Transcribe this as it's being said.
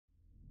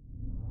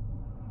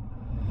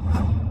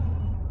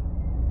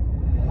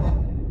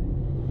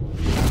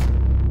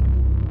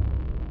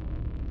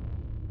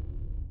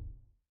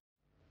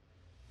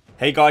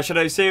Hey guys,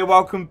 Shadowz here,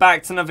 welcome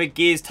back to another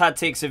Gears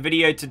Tactics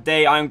video.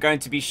 Today I am going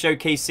to be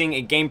showcasing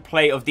a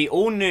gameplay of the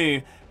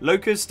all-new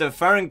LOCUST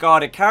THERON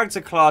character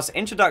class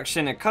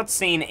introduction, a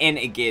cutscene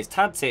in Gears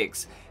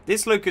Tactics.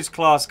 This LOCUST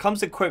class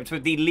comes equipped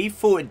with the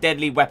lethal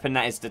deadly weapon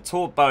that is the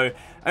Torque Bow,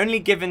 only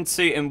given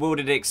to and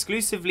wielded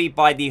exclusively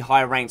by the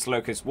high-ranked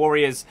LOCUST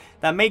warriors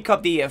that make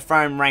up the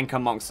Theron rank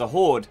amongst the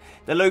Horde.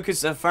 The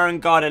LOCUST Theron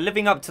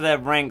living up to their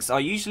ranks are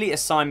usually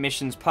assigned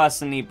missions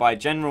personally by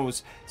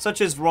generals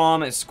such as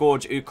Ram,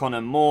 Scourge, Ukon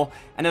and more.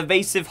 An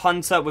evasive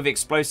hunter with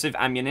explosive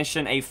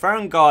ammunition, a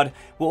Theron guard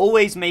will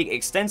always make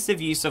extensive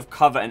use of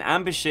cover and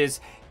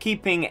ambushes,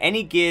 keeping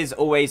any gears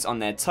always on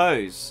their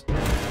toes.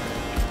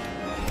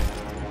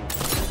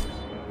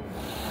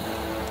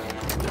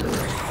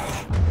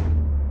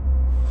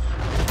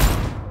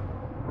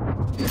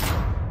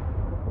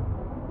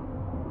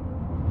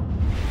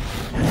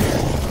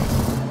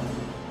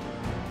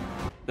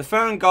 The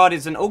Theron Guard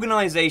is an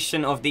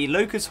organization of the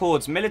Locust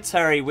Horde's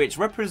military which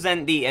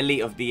represent the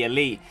elite of the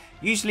elite,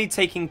 usually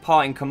taking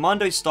part in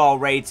commando-style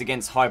raids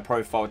against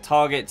high-profile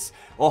targets,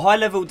 or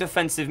high-level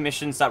defensive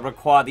missions that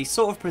require the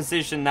sort of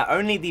precision that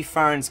only the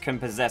Therons can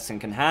possess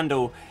and can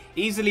handle,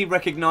 easily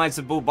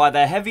recognizable by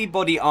their heavy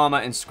body armor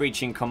and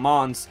screeching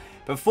commands.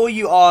 Before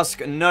you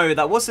ask, no,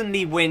 that wasn't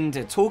the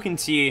wind talking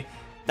to you.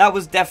 That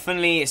was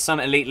definitely some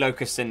elite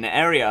locusts in the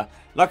area.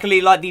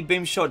 Luckily, like the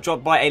boom shot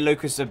dropped by a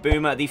locust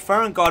boomer, the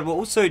Theron Guard will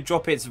also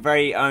drop its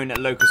very own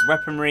locust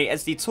weaponry,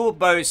 as the Torque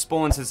Bow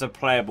spawns as a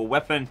playable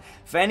weapon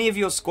for any of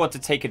your squad to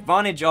take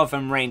advantage of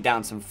and rain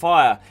down some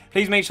fire.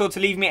 Please make sure to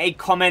leave me a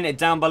comment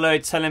down below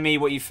telling me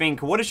what you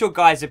think. What is your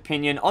guys'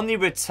 opinion on the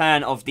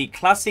return of the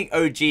classic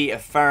OG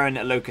Theron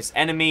locust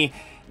enemy?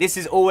 This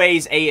is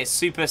always a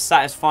super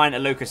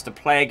satisfying locust to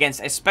play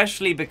against,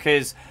 especially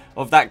because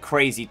of that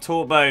crazy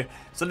Torque Bow.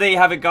 So there you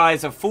have it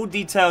guys, full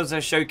details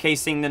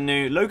showcasing the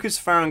new LOCUST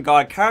THERON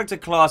character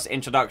class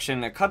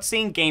introduction, a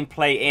cutscene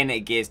gameplay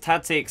in Gears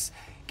Tactics.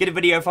 Give the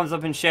video a thumbs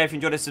up and share if you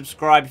enjoyed it,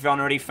 subscribe if you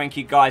aren't already. Thank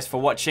you guys for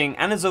watching,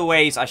 and as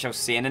always I shall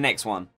see you in the next one.